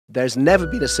There's never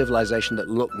been a civilization that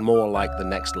looked more like the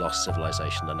next lost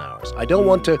civilization than ours. I don't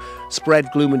want to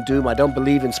spread gloom and doom. I don't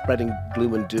believe in spreading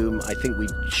gloom and doom. I think we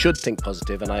should think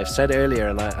positive, and I've said earlier,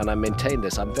 and I maintain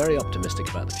this, I'm very optimistic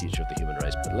about the future of the human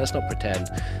race, but let's not pretend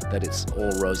that it's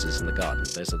all roses in the garden.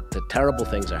 The terrible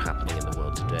things are happening in the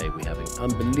world today. We have an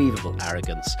unbelievable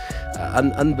arrogance,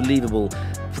 unbelievable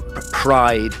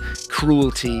pride,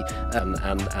 cruelty,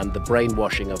 and the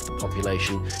brainwashing of the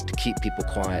population to keep people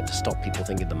quiet, to stop people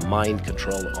thinking. The mind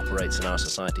control that operates in our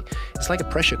society. It's like a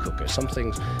pressure cooker.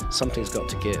 Something's got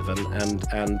to give,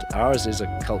 and ours is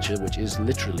a culture which is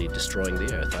literally destroying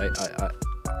the earth.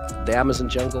 The Amazon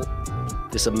jungle,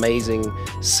 this amazing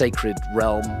sacred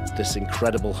realm, this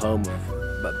incredible home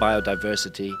of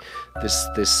biodiversity,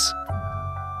 this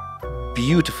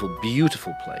beautiful,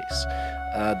 beautiful place.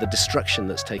 The destruction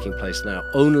that's taking place now,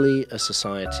 only a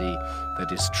society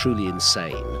that is truly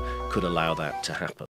insane could allow that to happen.